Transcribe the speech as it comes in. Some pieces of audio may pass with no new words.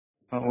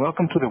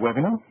Welcome to the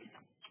webinar.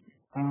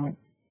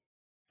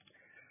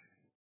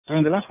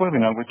 During the last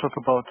webinar, we talked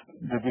about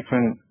the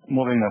different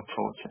modeling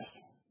approaches,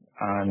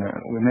 and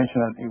we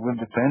mentioned that it will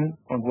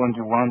depend on what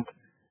you want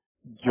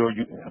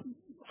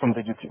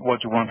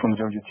what you want from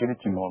your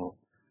utility model.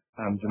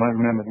 You might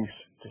remember this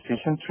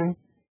decision tree.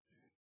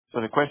 So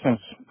the questions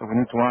that we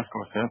need to ask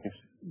ourselves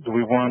is: do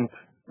we want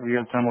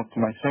real-time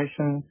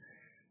optimization?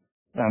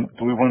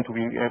 Do we want to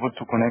be able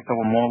to connect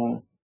our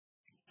model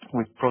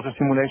with process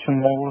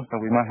simulation models that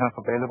we might have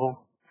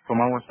available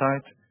from our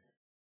side?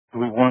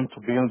 Do we want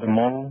to build a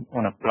model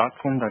on a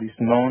platform that is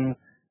known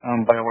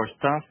by our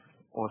staff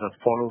or that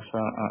follows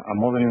a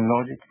modeling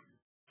logic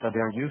that they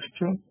are used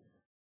to?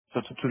 So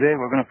today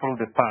we're going to follow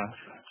the path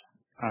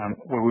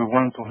where we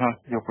want to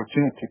have the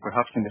opportunity,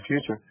 perhaps in the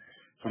future,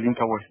 to link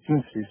our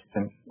STEAM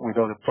system with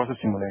other process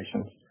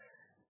simulations.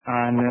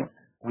 And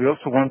we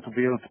also want to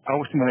build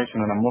our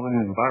simulation on a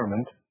modeling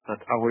environment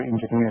that our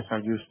engineers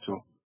are used to.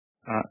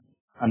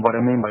 And what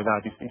I mean by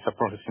that is a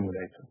process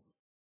simulator.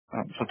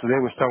 So today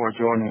we start our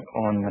journey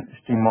on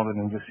STEAM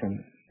modeling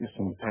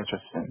using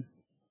Petro-SIM.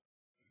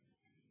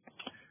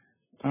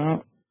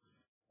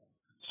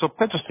 So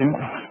Petro-SIM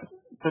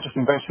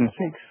version 6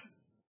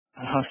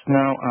 has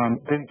now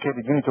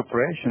dedicated unit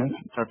operations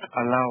that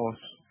allow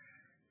us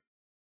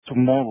to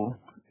model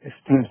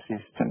STEAM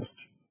systems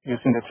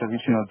using the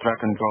traditional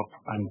drag and drop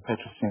and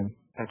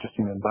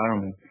Petro-SIM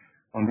environment.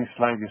 On this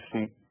slide you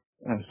see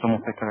some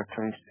of the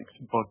characteristics,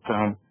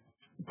 but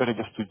better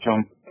just to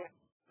jump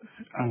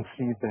and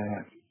see the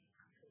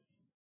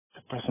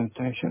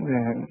presentation,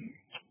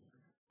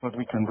 what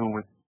we can do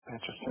with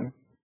Petro-SIM.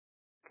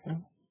 Okay.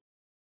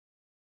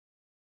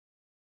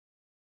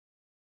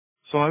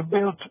 So I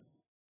built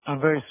a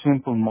very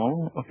simple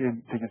model of the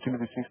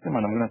utility system,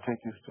 and I'm going to take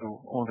you through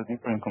all the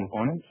different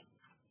components.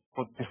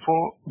 But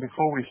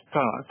before we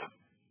start,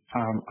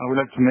 I would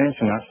like to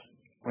mention, as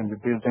when you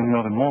build any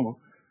other model,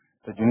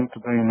 that you need to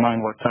bear in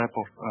mind what type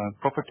of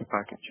property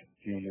package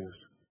you use.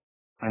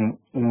 And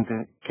in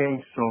the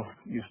case of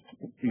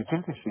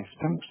utility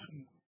systems,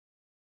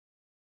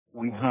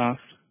 we have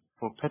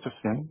for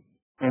Petro-SIM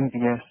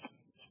NBS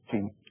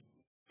STEAM.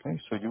 Okay,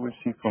 so you will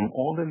see from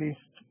all the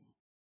list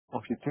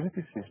of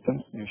utility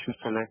systems, you should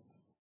select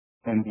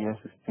NBS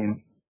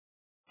STEAM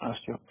as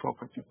your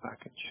property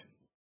package.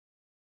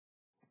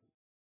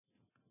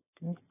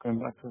 Okay, going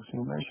back to the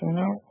simulation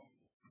now.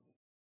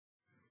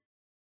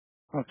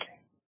 Okay,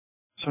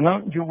 so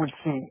now you will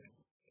see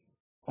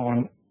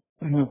on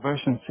the new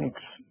version 6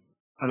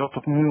 a lot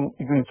of new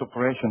unit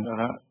operations that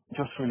are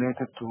just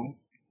related to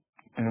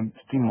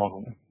STEAM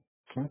modeling.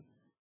 Okay,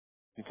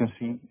 you can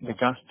see the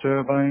gas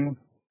turbine,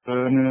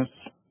 burners,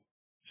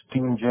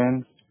 steam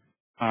gens,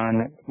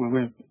 and we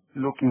will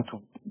look into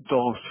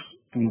those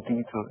in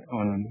detail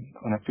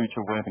on a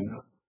future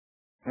webinar.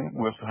 Okay?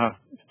 We also have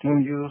steam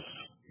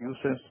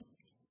uses,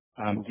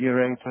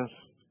 Deaerators,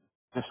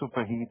 the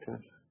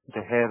superheaters,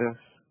 the headers,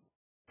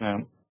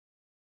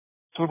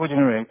 turbo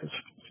generators,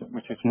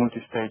 which is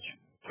multi-stage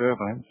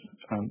turbines,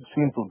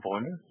 simple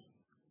boilers,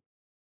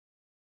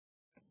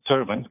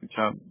 turbines, which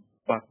are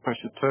back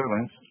pressure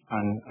turbines,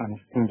 and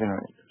steam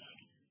generators.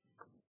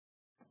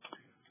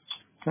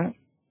 Okay.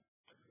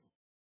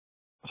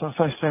 So as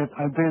I said,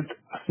 I built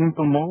a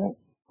simple model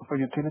of a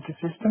utility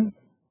system,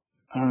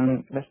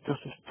 and let's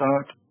just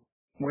start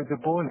with the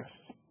boilers.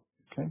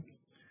 Okay.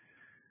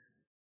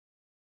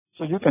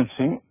 So you can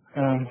see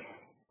on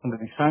the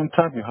design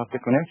tab you have the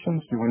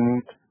connections. You will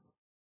need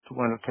to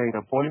allocate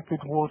a boiler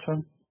feed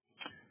water,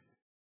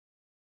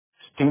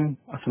 steam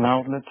as an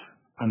outlet,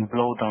 and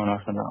blow down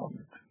as an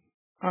outlet.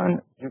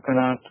 And you can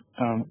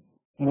add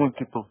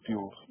multiple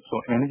fuels,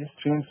 so energy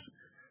streams,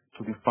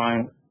 to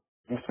define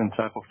different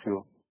type of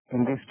fuel.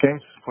 In this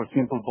case, for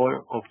simple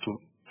boiler, up to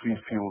 3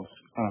 fuels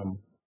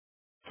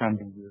can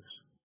be used.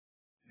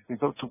 If we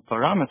go to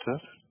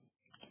parameters,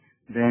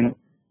 then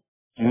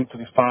you need to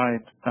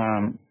define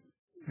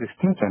the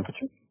steam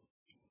temperature,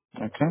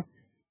 okay,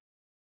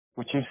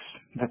 which is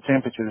the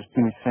temperature the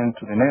steam is sent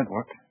to the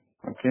network.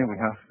 Okay, we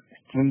have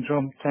steam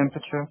drum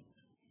temperature,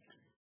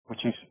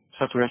 which is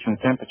saturation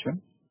temperature.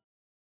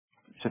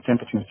 It's a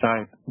temperature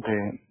inside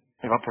the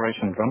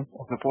evaporation drum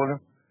of the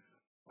boiler.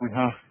 We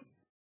have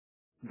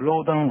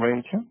blow-down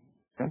ratio,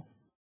 okay,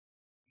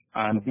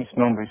 and this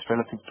number is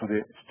relative to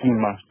the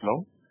steam mass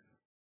flow.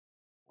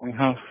 We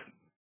have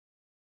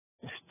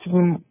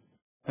steam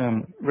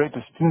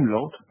rated steam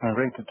load and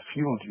rated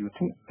fuel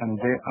duty, and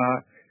they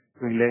are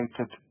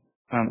related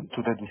to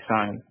the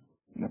design.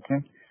 Okay,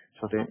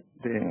 so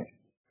the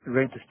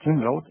rated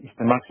steam load is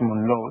the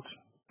maximum load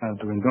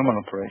during normal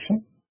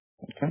operation.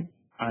 Okay,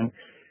 and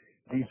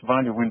this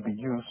value will be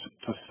used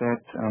to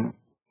set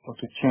or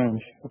to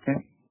change, okay,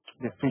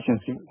 the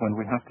efficiency when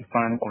we have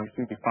defined, or if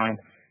we define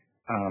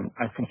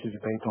efficiency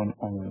based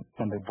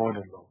on the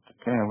boiler load.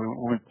 Okay, and we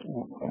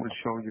will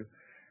show you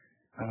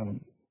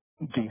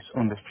this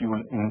on the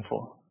fuel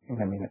info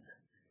in a minute.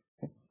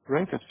 Okay.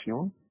 Rated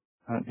fuel,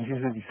 this is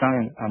the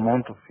design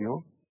amount of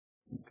fuel.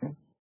 Okay.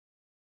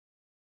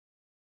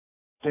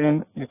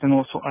 Then you can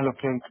also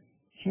allocate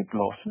heat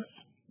losses.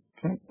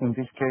 Okay? In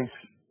this case,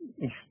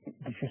 if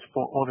this is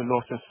for all the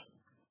losses,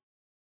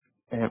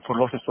 for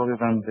losses other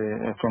than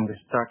from the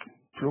stack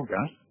flue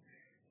gas,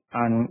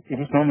 and it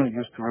is normally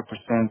used to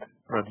represent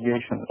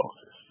radiation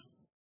losses.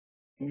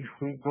 If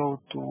we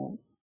go to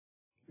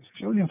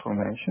fuel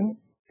information,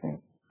 okay,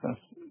 as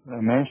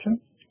I mentioned,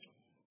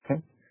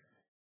 okay,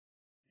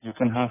 you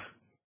can have,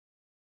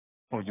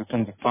 or you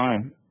can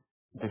define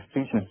the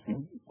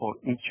efficiency for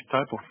each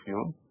type of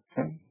fuel,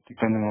 okay,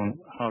 depending on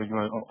how you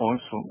are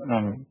also,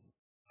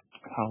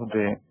 how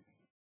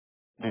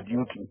the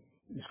duty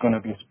is going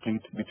to be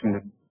split between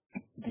the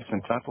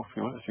different type of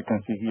fuel. As you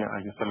can see here,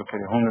 I just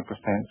allocated 100%,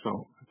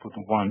 so I put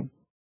 100%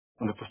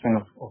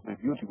 of the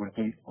duty will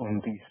be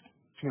on this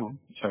fuel,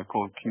 which I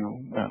call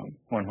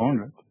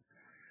Q100.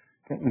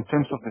 Okay. In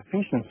terms of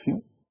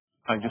efficiency,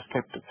 I just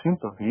kept it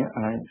simple here,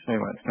 and I say,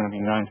 well, it's going to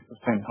be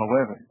 90%.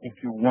 However, if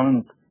you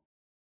want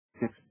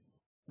this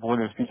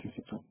boiler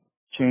efficiency to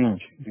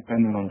change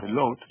depending on the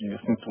load, you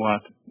just need to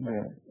add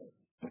the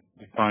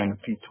define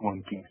P2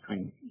 and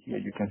P3. Here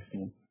you can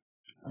see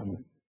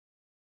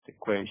the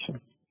equation.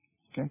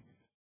 Okay.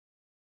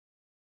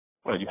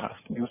 Well, you have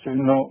user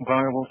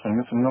variables and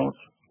user nodes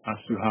as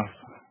you have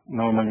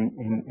normally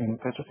in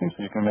Petro-SIM,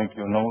 so you can make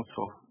your nodes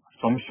of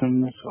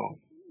assumptions or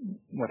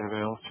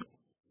whatever else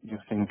you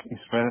think is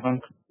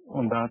relevant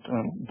on that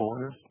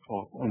boilers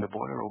or on the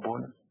boiler or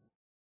boilers.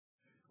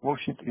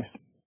 Worksheet is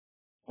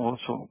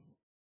also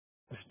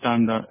a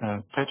standard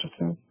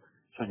Petro-SIM,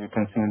 so you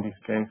can see in this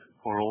case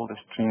for all the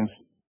streams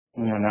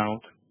in and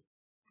out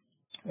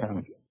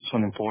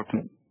some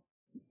important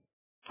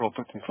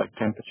properties like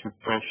temperature,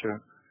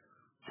 pressure,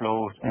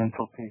 flows,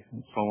 enthalpies,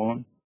 and so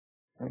on.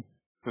 Okay.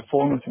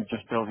 Performance, it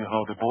just tells you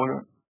how the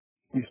boiler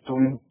is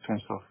doing in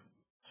terms of,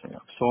 say,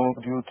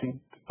 absorb duty,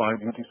 fire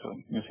duty, so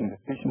using the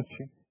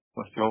efficiency,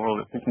 what's the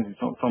overall efficiency,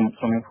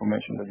 some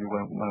information that you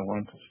might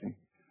want to see.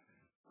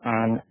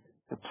 And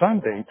the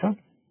plant data,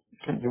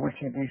 okay, you will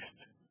see this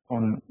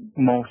on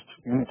most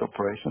unit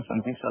operations,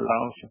 and this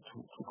allows you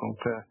to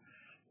compare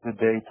the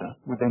data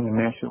with any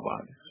measure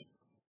values.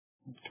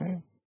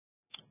 Okay.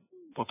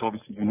 But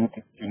obviously you need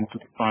to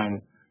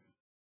define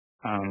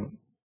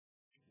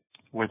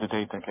where the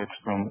data gets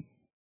from.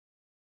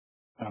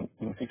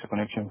 If it's a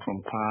connection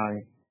from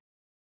Pi,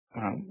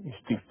 is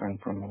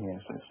different from here.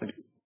 So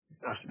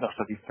that's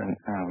a different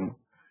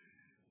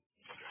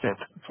set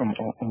from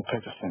on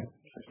Petro-SIM.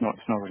 So it's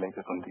not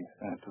related on this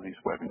to this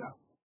webinar.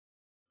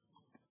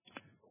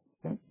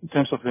 Okay. In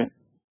terms of the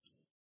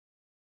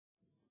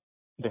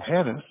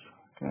headers,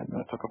 okay, I'm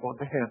going to talk about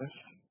the headers.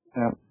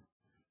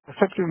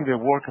 Effectively, they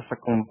work as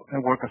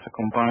a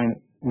combined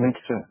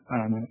mixer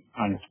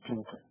and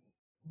splitter.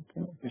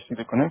 Okay. You see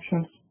the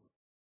connections.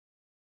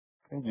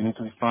 Okay. You need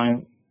to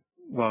define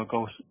what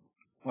goes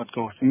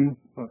in,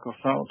 what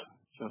goes out.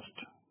 Just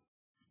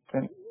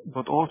okay.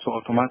 But also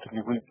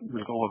automatically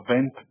will go a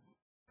vent,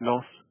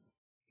 loss,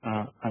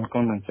 and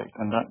condensate,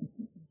 and that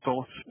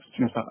those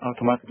streams are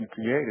automatically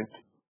created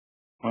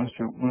once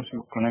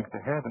you connect the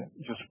header,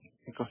 just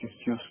because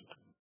it's used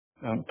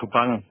to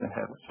balance the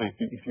header. So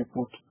if you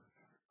put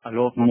a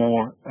lot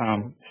more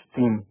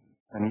steam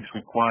than is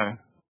required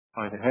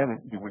by the header,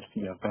 you will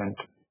see a vent.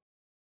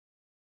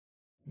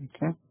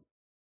 Okay.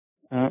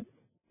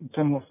 In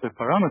terms of the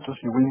parameters,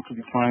 you will need to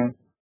define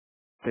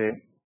the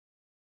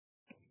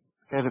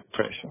header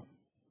pressure.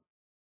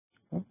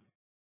 Okay.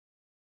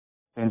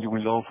 Then you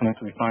will also need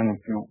to define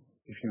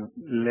if you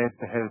let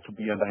the header to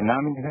be a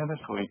dynamic header,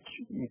 so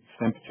its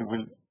temperature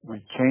will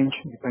change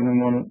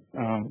depending on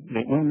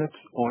the inlets,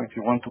 or if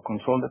you want to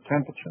control the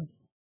temperature.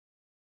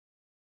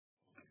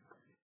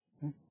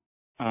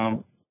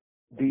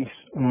 These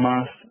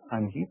mass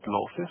and heat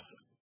losses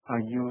are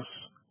used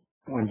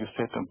when you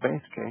set a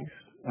base case,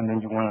 and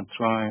then you want to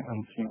try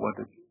and see what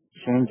the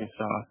changes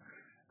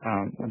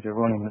are when you're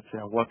running, let's say,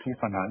 a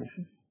what-if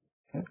analysis.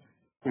 Okay.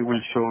 It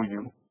will show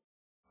you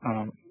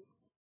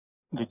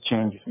the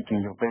changes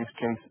between your base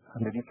case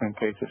and the different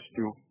cases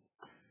you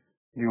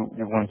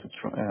want to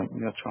try.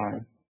 You're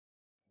trying.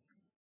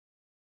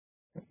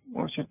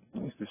 Worksheet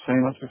is the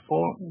same as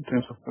before. In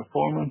terms of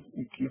performance,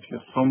 it gives you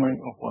a summary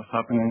of what's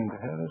happening in the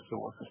header. So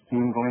what's the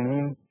steam going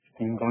in,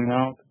 steam going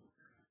out,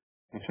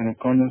 if any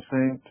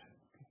condensate,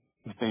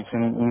 if there's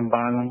any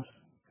imbalance,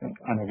 okay.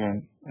 And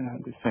again,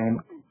 the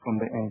same from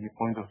the energy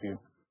point of view,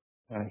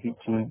 heat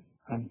in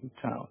and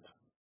heat out.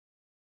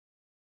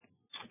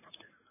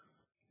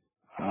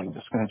 I'm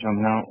just going to jump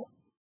now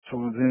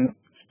to the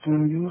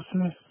steam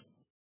users.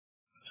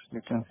 As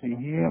you can see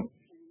here,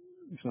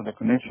 so the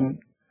connection,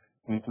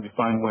 you need to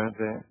define where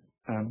the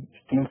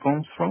steam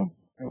comes from.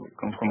 It will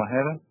come from a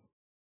header.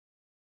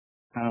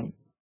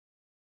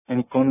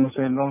 Any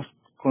condensate loss,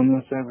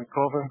 condensate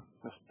recover,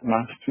 just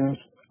mass streams,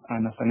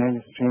 and as an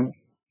edge stream,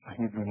 I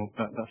need to remove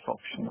that. That's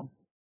optional.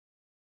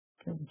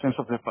 Okay. In terms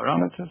of the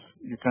parameters,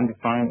 you can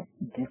define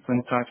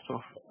different types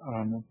of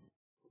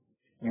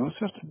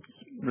users.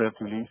 It's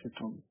relatively easy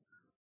to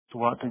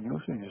add the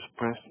user. You just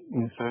press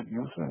insert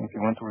user, and if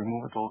you want to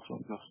remove it, also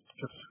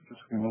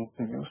just remove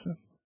the user.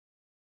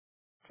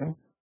 Okay.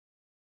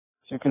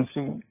 So you can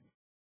see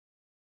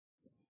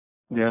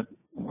that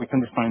we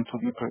can define two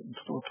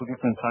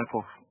different types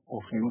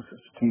of uses,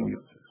 steam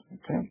uses.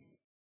 Okay,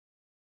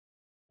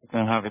 we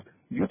can have it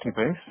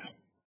duty-based.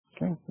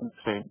 Okay, let's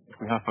say if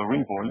we have a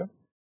reboiler,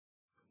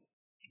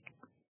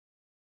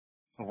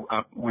 so,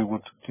 we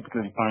would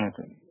typically define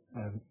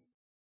it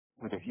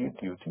with a heat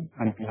duty,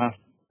 and if you have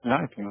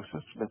live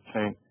uses, let's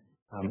say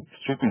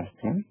stripping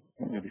steam,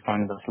 you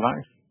define it as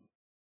live,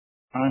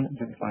 and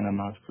you define a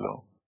mass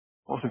flow.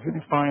 Also, if you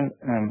define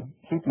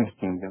heating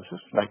steam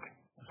uses, like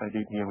as I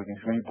did here with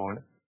this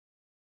reboiler,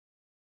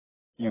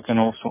 you can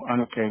also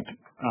allocate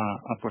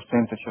a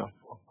percentage of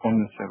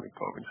condensate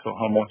recovery, so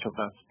how much of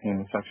that steam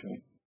is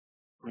actually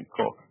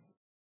recovered.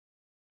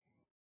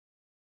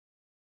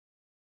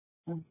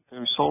 The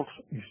result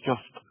is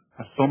just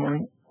a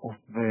summary of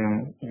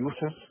the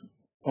uses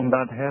on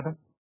that header.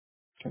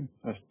 Okay,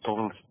 there's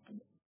total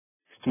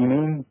steam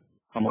in,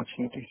 how much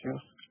heat is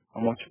used,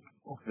 how much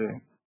of the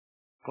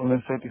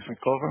condensate is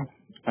recovered,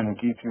 and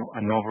it gives you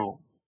an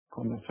overall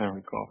condensate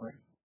recovery.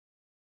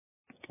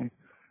 Okay,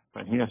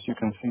 but here, as you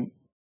can see,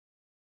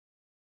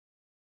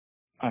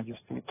 I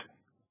just did.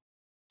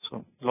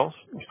 So loss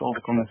is all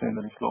the condensate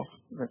that is lost,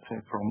 let's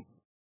say from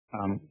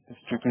the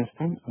stripping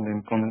steam, and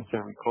then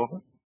condensate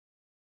recovered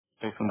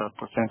based on that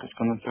percentage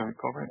condensate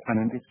recovery.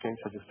 And in this case,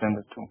 I just send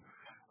it to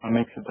a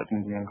mixer that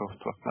in the end goes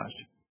to a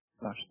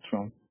flash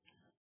drum.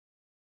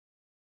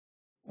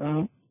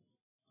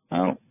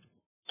 Now,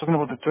 talking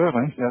about the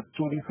turbines, there are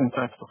two different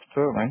types of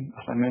turbine,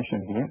 as I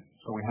mentioned here.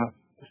 So we have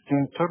the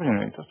steam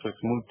turbinator, so it's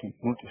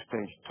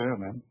multi-stage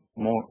turbine,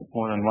 more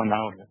than one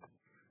outlet.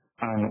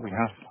 And we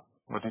have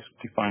what is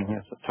defined here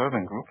as a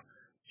turbine group,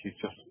 which is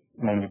just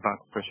mainly back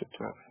pressure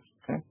turbines.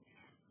 Okay.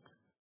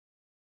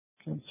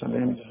 Okay, so let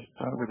me just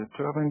start with the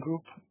turbine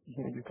group.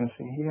 Here you can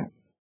see here.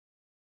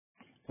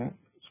 Okay,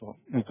 so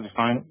we need to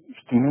define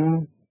steam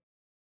in,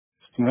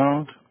 steam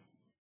out,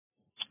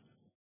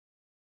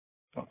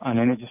 so an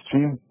energy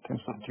stream in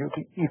terms of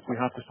duty. If we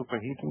have the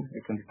superheating,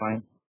 we can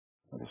define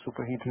the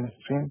superheating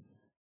stream.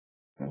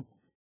 Okay.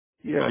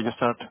 Here I just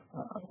add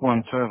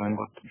one turbine,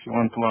 but if you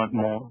want to add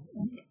more,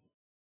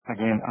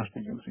 again, as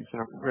the use is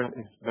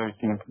very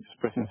simple. It's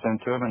pressing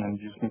send turbine, and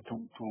you just need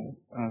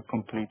to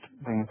complete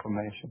the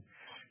information.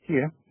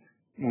 Here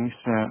is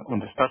on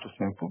the status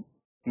input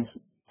is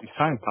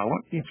design power,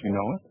 if you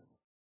know it.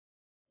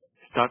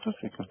 Status,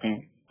 it could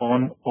be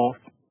on, off,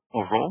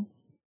 or roll.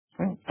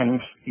 Okay? And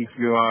if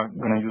you are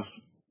going to use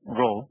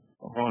roll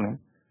or rolling,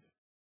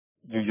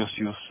 you just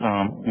use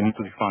you need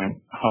to define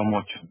how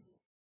much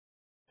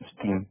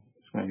steam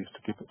is going to use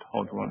to keep it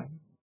hot rolling.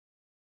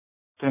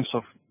 In terms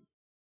of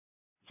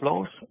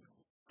flows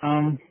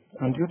and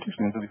duties,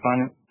 we need to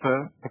define it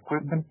per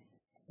equipment.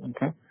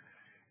 Okay.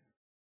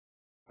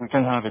 We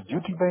can have a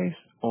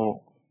duty-based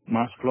or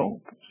mass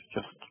flow.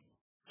 Just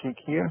click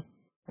here.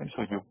 Okay,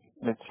 so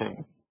let's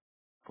say,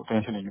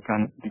 potentially you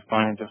can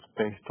define it just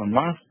based on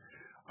mass.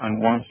 And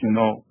once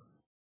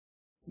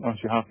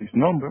you have this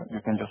number,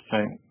 you can just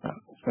say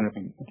it's going to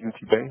be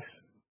duty-based.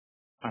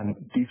 And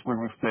this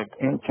will reflect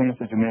any change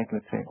that you make,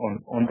 let's say,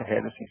 on the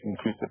headers. If you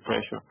increase the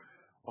pressure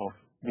of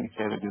this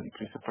header, you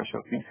decrease the pressure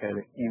of this header,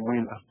 it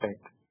will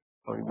affect,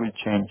 or it will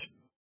change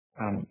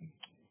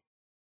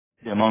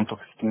the amount of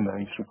steam that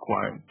is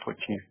required to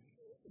achieve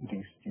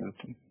this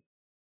duty.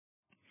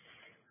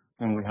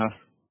 And we have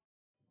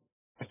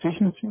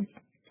efficiencies.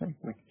 Okay,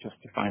 we just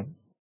define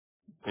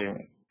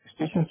the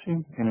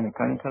efficiency and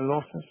mechanical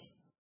losses.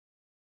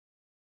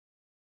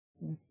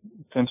 In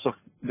terms of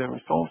the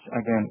results,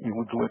 again, you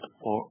would do it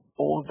for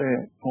all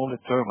the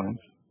turbines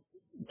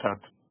that,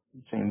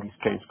 say in this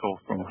case, go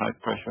from high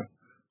pressure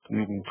to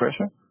medium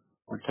pressure.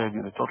 We'll tell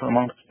you the total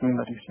amount of steam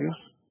that is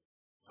used.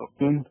 So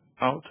in,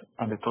 out,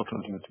 and the total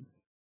duty.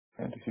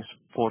 And this is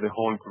for the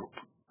whole group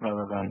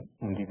rather than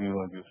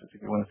individual uses.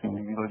 If you want to see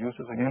individual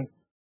uses again,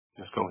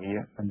 just go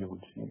here and you will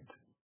see it.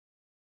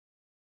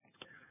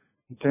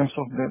 In terms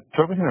of the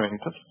turbine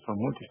generators, so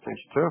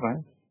multi-stage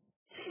turbines,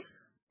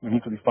 we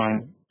need to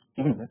define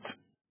inlet.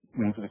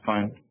 We need to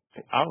define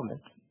the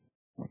outlet.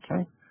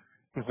 Okay.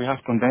 If we have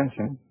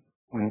condensing,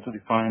 we need to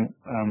define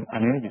an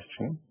energy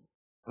stream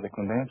for the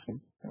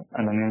condensing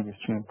and an energy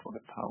stream for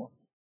the power.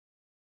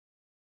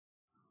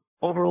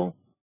 Overall,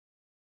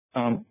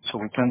 so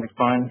we can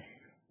define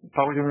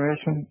power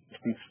generation if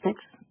it's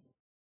fixed.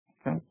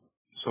 Okay,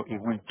 so it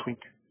will tweak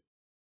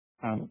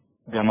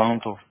the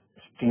amount of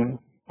steam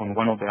on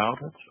one of the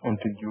outlets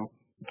until you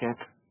get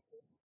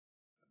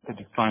the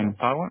defined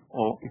power,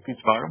 or if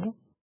it's variable.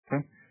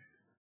 Okay,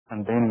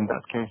 and then in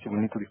that case you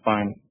will need to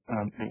define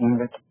the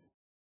inlet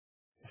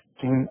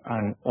steam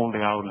and all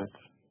the outlets,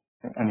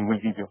 and it will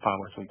give you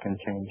power, so you can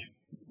change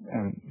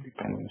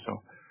depending.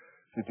 So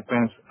it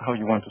depends how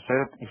you want to set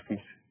it. If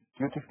it's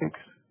duty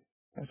fixed,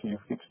 so you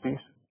fix this,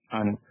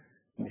 and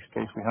in this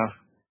case we have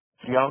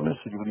 3 outlets,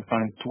 so you will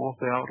define 2 of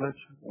the outlets,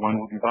 1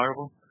 will be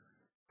variable,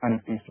 and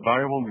if it's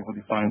variable, you will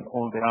define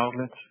all the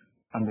outlets,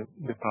 and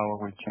the power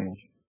will change.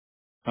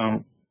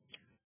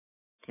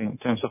 Okay, in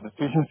terms of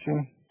efficiency,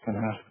 you can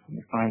have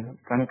defined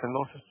mechanical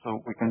losses, so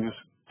we can use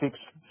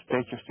fixed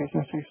stage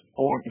efficiencies,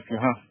 or if you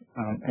have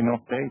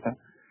enough data,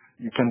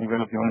 you can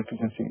develop your own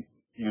efficiency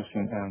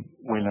using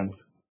Wayland's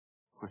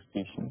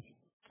coefficients.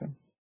 Okay.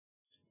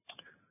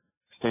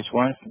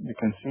 Stage-wise, you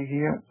can see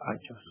here, I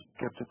just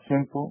kept it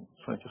simple,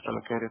 so I just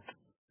allocated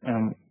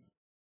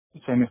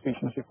the same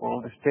efficiency for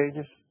all the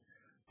stages,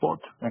 but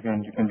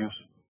again, you can use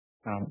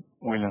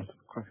Wayland's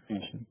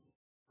coefficient.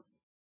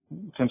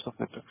 In terms of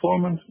the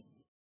performance,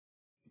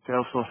 it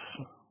tells us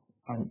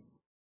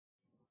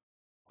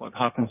what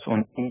happens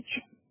on each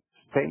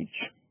stage.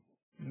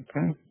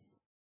 Okay,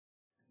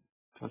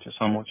 tells us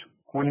how much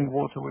cooling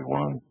water we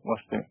want,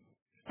 what's the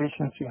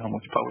efficiency, how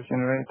much power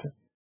generated.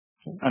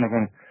 And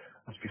again,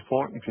 as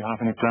before, if you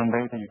have any plan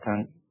data, you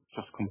can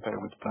just compare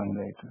with plan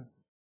data.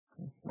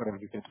 Okay. Whatever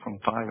you get from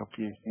PI or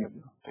PhD of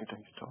your data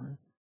historian.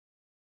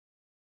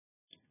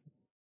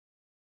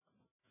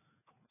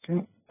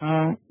 Okay.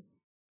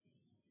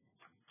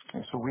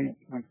 Okay, so we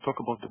talk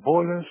about the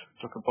boilers,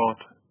 talk about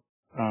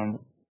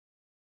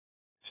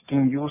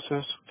steam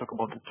users, talk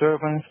about the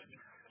turbines.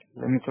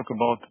 Let me talk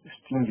about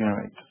steam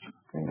generators.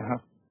 Okay, you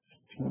have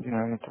steam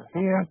generator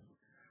here.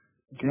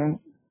 Again,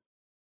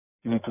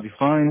 you need to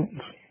define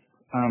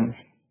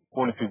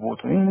quality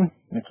water in,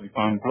 you need to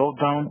define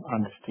blowdown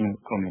and the steam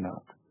coming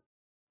out.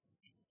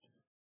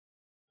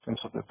 In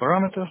terms of the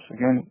parameters,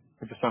 again,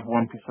 we just have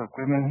one piece of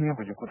equipment here,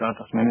 but you could add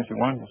as many as you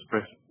want. Just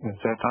press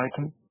insert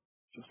item,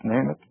 just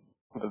name it,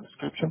 put a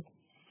description.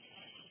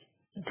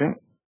 Okay,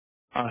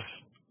 as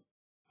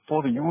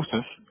for the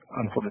users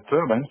and for the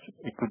turbines,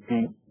 it could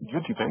be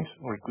duty based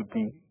or it could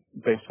be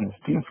based on the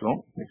steam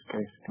flow. In this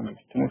case, it can be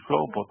steam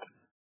flow, but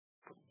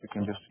you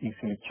can just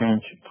easily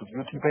change to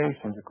duty based,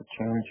 and you could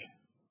change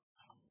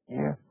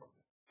here.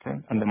 Okay,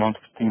 and the amount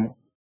of steam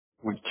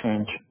will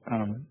change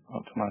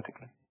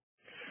automatically.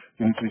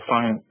 You need to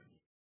define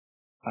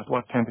at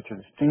what temperature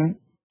the steam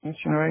is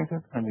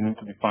generated, and you need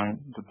to define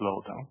the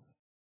blowdown.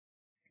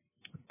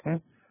 Okay,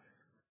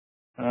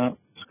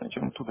 just going to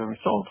jump to the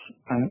results,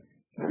 and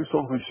the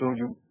results will show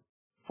you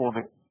for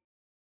the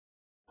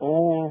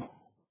all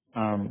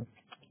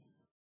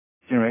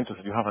generators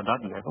that you have at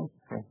that level.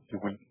 Okay, you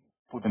will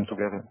put them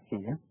together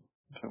here.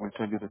 So it will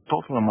tell you the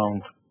total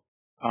amount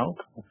out,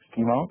 of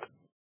steam out,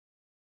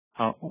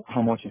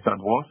 how much is that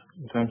worth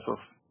in terms of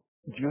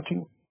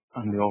duty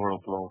and the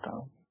overall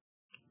blowdown.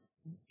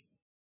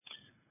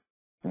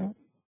 Okay.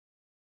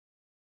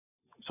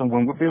 So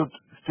when we build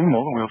steam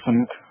model, we also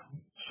need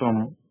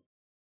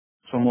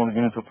some more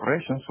unit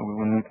operations. So we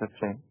will need, let's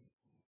say,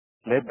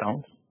 let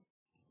downs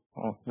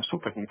or the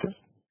superheaters,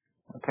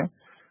 okay,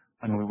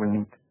 and we will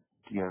need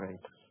Deaerators.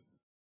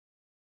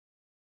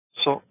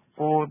 So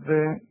for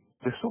the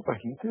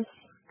superheaters,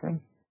 okay,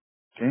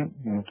 you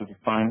need to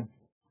define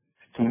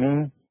steam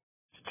in,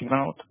 steam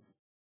out,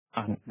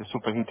 and the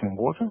superheating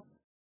water.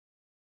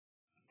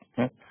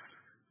 Okay,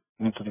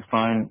 you need to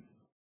define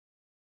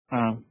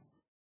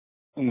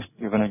if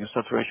you're going to use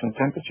saturation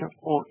temperature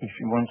or if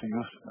you want to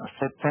use a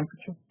set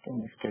temperature.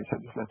 In this case, I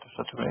just left the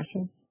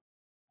saturation.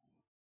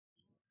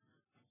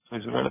 So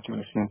it's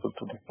relatively simple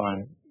to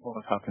define what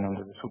is happening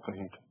under the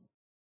superheater.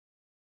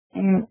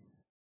 In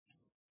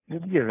the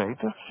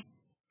Deaerators,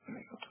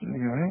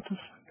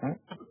 okay,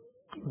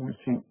 we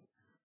see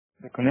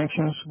the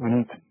connections. We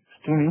need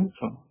steam in,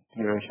 so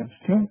deaeration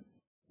steam,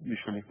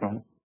 usually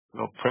from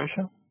low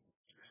pressure.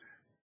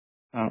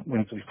 We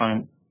need to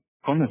define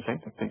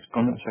condensate, that takes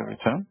condensate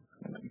return,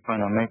 and define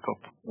our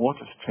makeup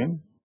water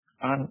stream,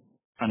 and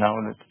an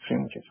outlet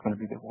stream, which is going to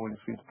be the oil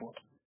feed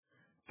water.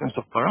 In terms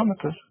of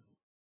parameters,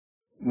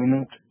 we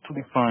need to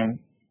define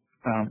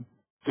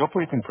the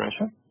operating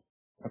pressure,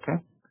 okay,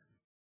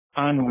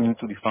 and we need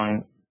to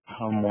define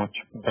how much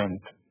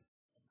vent.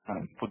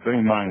 But bear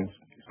in mind,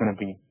 it's going to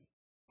be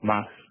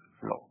mass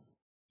flow.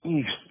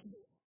 If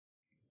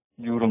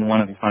you don't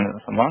want to define it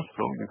as a mass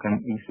flow, you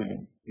can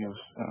easily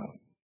use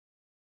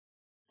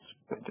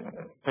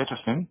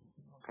Petro-SIM.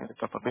 Okay, the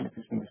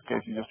capabilities in this case,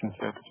 you just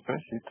insert a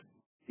spreadsheet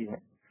here,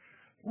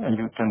 and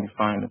you can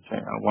define, let's say,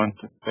 I want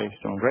it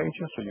based on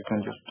ratio, so you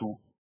can just do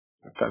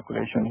a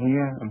calculation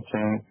here. I'm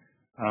saying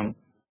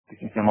this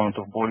is the amount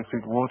of boiler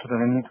fluid water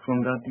that I need from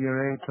that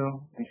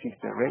deaerator. This is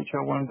the ratio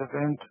I want the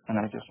vent, and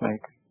I just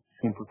make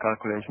simple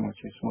calculation,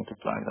 which is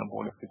multiply the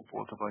boiler fluid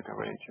water by the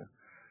ratio.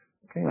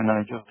 Okay, and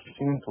I just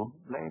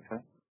later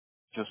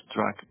just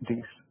drag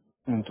this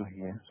into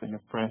here. So you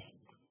press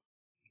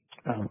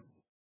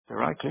the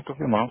right click of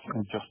your mouse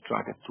and just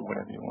drag it to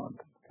wherever you want.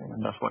 Okay,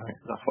 and that's what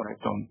I've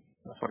done.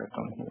 That's what I've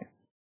done here.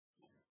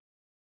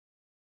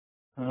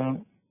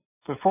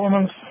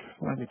 Performance,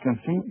 as you can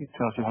see, it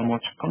tells you how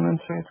much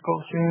condensate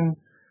goes in,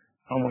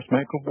 how much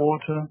makeup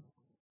water,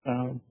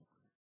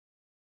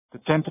 the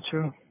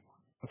temperature.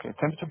 Okay,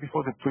 temperature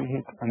before the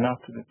preheat and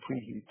after the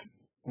preheat.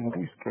 In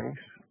this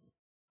case,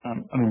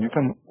 I mean, you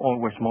can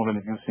always model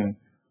it using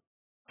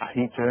a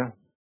heater,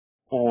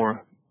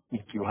 or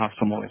if you have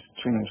some more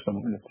extreme,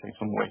 let's say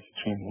some waste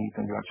stream heat,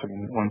 and you actually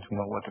want to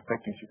know what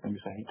effect is, you can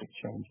use a heat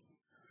exchange.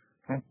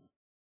 Okay.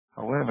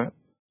 However,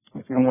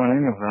 if you don't want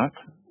any of that,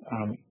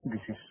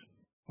 this is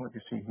what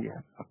you see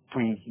here, a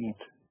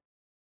preheat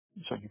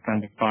So you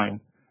can define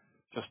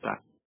just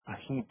a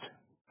heat,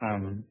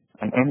 an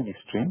energy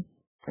stream,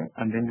 okay?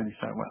 And then you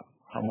decide, well,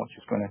 how much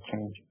is going to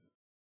change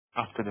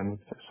after the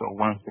mixer. So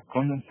once the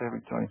condensate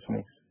return is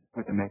mixed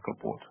with the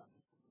makeup water.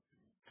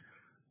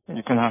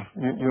 You can have,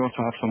 you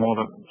also have some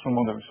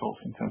other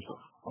results in terms of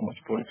how much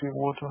polyfill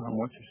water, how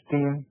much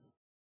steam.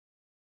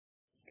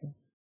 Okay.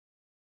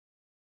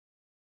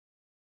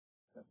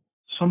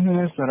 Something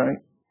else that I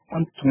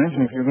want to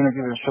mention, if you're going to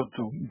give it a shot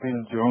to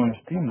build your own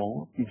steam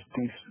mold, is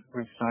this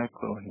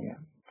recycle here.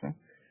 Okay.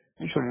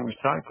 Usually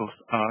recycles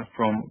are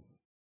from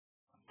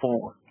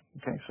forward.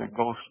 Okay, so it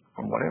goes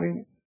from whatever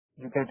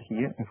you get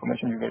here,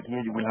 information you get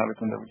here, you will have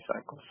it on the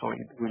recycle. So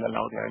it will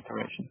allow the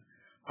iteration.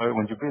 However,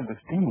 when you build the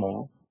steam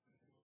mold,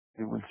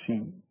 you will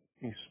see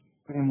it's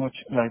pretty much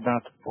like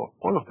that for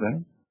all of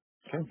them.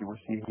 Okay, you will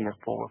see here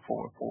forward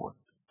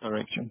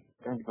direction.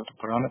 Okay, you go to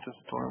parameters,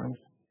 tolerance,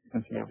 you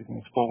can see everything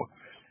is forward,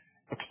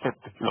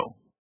 except the flow.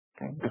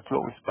 Okay, the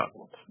flow is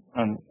backwards,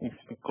 and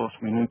it's because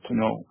we need to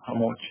know how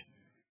much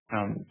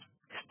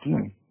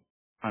steam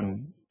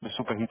and the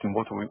superheating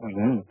water we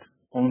need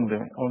on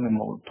the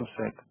mold to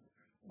set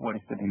what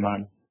is the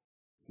demand,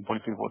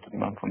 polyfill water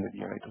demand from the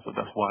deaerator. So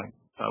that's why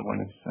that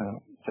one is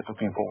set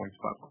up in forward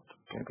backwards,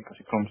 okay, because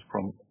it comes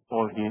from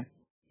all here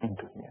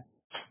into here.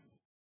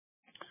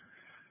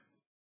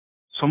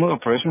 Some of the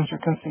operations you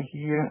can see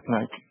here,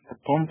 like the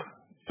pump,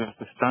 just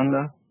the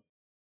standard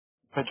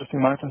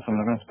Petro-SIM items. I'm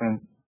not going to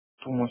spend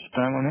too much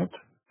time on it.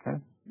 Okay,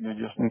 you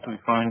just need to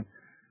define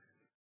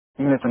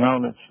inlet and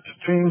outlet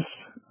streams,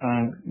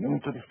 and you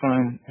need to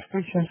define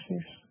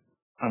efficiencies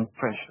and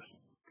pressures,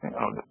 okay,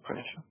 outlet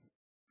pressure.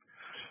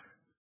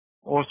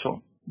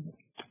 Also,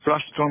 the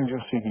flush drum you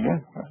see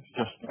here,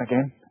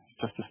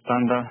 just a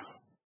standard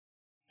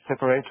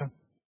separator,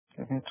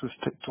 okay,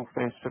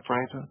 two-phase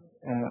separator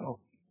of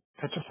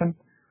Petro-SIM.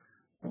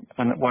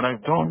 And what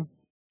I've done,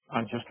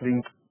 I just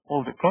link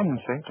all the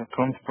condensate that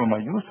comes from my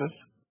users,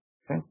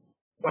 okay,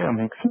 by a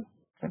mixer.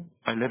 Okay.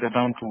 I let it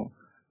down to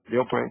the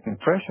operating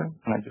pressure,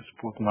 and I just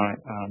put my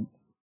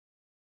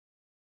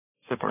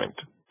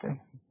separator, okay,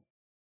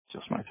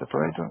 just my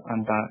separator,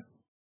 and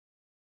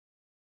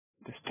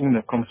the steam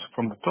that comes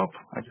from the top,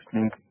 I just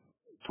link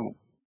to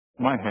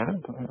my header,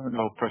 the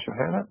low pressure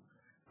header,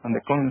 and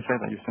the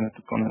condensate, I just send it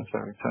to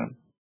condensate return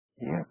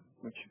here,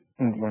 which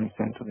in the end is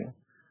sent to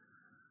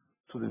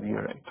the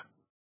deaerator.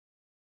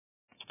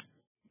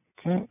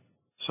 Okay,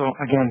 so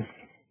again,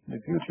 the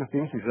beauty of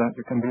this is that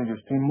you can build your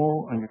steam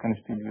mold and you can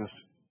still use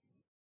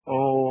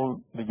all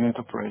the unit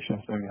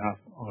operations that we have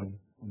on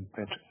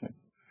Petro-SIM.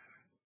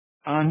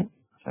 And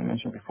as I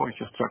mentioned before, it's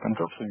just drag and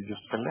drop, so you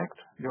just select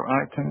your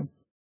item,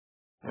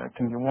 the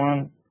item you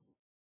want,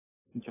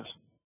 you just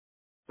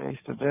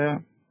paste it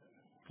there,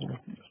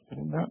 just put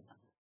it there.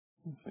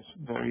 It's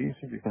very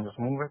easy, you can just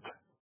move it.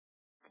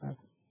 Okay.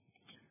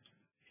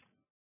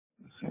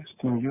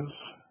 Steam use,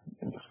 you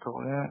can just go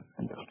there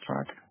and just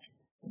drag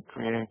and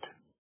create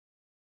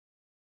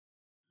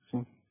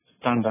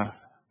standard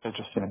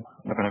Petro-SIM.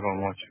 I'm not going to go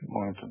much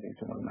more into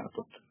detail on that,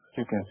 but as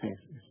you can see,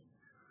 it's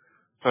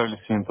fairly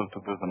simple to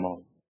build them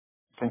all.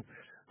 Okay.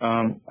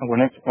 On the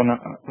next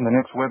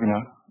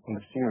webinar on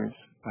the series,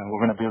 we're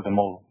going to build them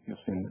all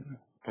using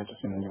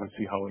Petro-SIM, and you will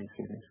see how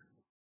easy it is.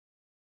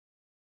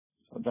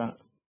 So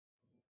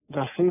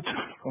that's it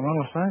from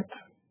our side.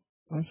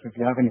 So if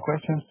you have any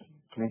questions,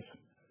 please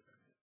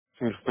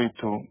feel free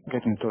to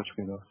get in touch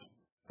with us.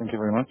 Thank you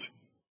very much.